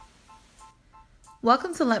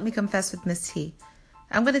Welcome to Let Me Confess with Miss T.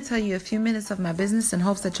 I'm going to tell you a few minutes of my business in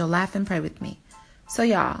hopes that you'll laugh and pray with me. So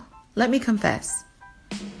y'all, let me confess.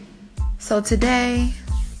 So today,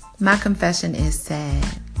 my confession is sad.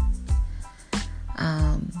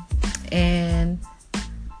 And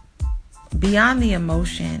beyond the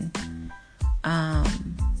emotion,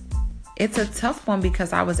 it's a tough one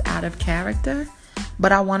because I was out of character,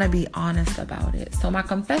 but I want to be honest about it. So my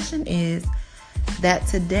confession is that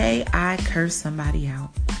today I cursed somebody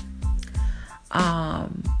out.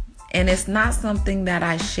 And it's not something that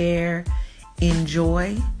I share in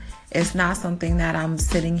joy. It's not something that I'm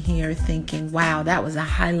sitting here thinking, wow, that was a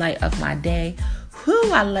highlight of my day.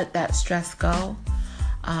 Whew, I let that stress go.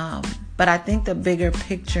 But I think the bigger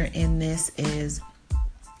picture in this is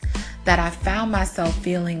that I found myself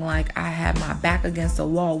feeling like I had my back against a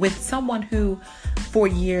wall with someone who, for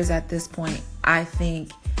years at this point, I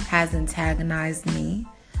think has antagonized me,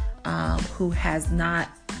 who has not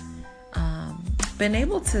been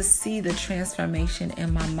able to see the transformation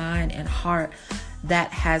in my mind and heart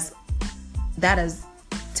that has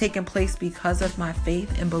taken place because of my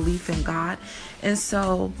faith and belief in God. And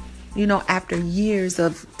so, after years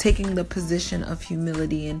of taking the position of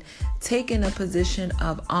humility and taking a position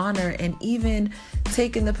of honor and even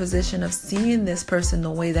taking the position of seeing this person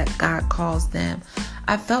the way that God calls them,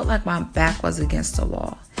 I felt like my back was against the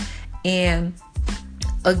wall. And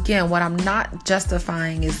again, what I'm not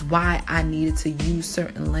justifying is why I needed to use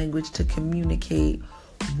certain language to communicate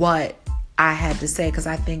what I had to say, because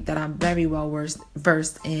I think that I'm very well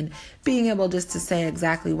versed in being able just to say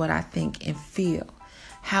exactly what I think and feel.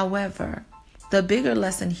 However, the bigger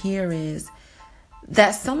lesson here is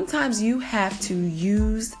that sometimes you have to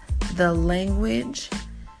use the language,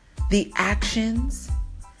 the actions,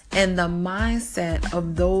 and the mindset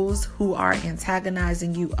of those who are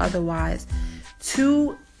antagonizing you otherwise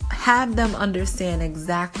to have them understand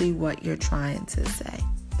exactly what you're trying to say.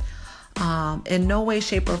 In no way,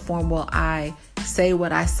 shape, or form will I say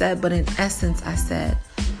what I said, but in essence, I said,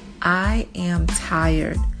 I am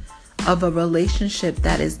tired of a relationship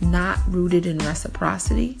that is not rooted in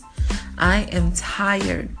reciprocity. I am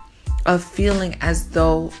tired of feeling as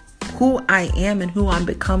though who I am and who I'm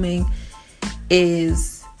becoming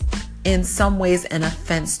is in some ways an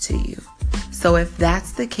offense to you. So if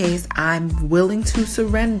that's the case, I'm willing to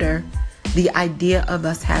surrender the idea of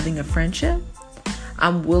us having a friendship.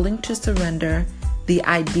 I'm willing to surrender the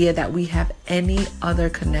idea that we have any other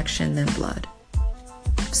connection than blood.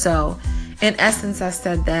 So in essence, I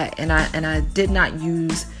said that, and I did not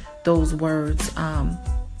use those words.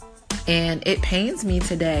 And it pains me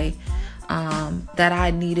today that I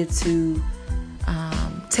needed to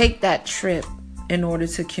take that trip in order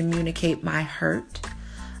to communicate my hurt.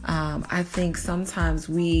 I think sometimes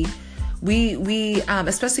we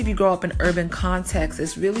especially if you grow up in urban context,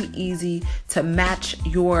 it's really easy to match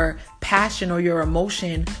your passion or your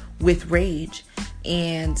emotion with rage.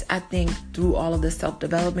 And I think through all of the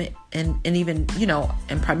self-development and even,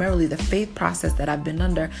 and primarily the faith process that I've been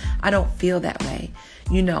under, I don't feel that way.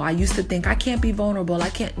 I used to think I can't be vulnerable.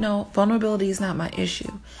 No, vulnerability is not my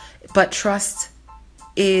issue, but trust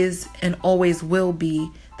is and always will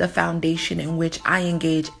be the foundation in which I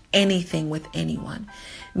engage anything with anyone.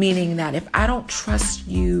 Meaning that if I don't trust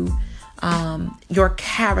you, your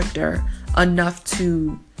character enough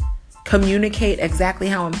to communicate exactly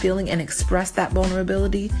how I'm feeling and express that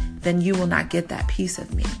vulnerability, then you will not get that piece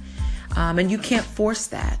of me. And you can't force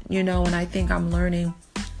that, and I think I'm learning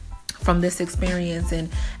from this experience. And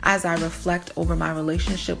as I reflect over my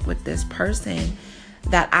relationship with this person,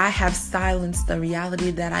 that I have silenced the reality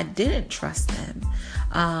that I didn't trust them.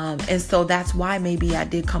 And so that's why maybe I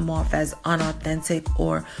did come off as unauthentic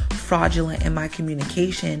or fraudulent in my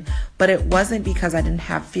communication. But it wasn't because I didn't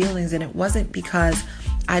have feelings, and it wasn't because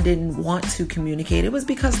I didn't want to communicate. It was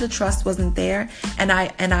because the trust wasn't there. And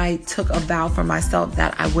I took a vow for myself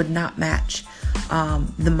that I would not match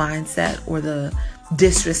the mindset or the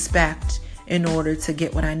disrespect in order to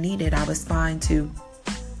get what I needed. I was fine to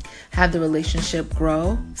have the relationship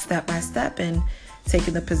grow step by step and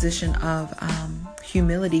taking the position of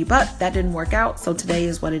humility, but that didn't work out. So today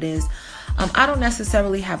is what it is. I don't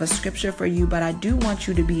necessarily have a scripture for you, but I do want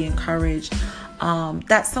you to be encouraged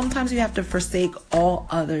that sometimes you have to forsake all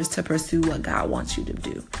others to pursue what God wants you to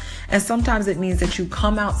do. And sometimes it means that you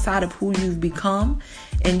come outside of who you've become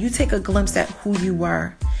and you take a glimpse at who you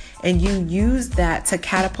were. And you use that to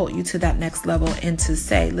catapult you to that next level and to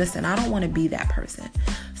say, listen, I don't want to be that person.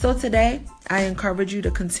 So today, I encourage you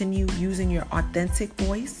to continue using your authentic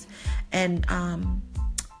voice and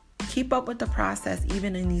keep up with the process,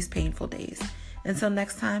 even in these painful days. Until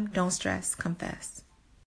next time, don't stress, confess.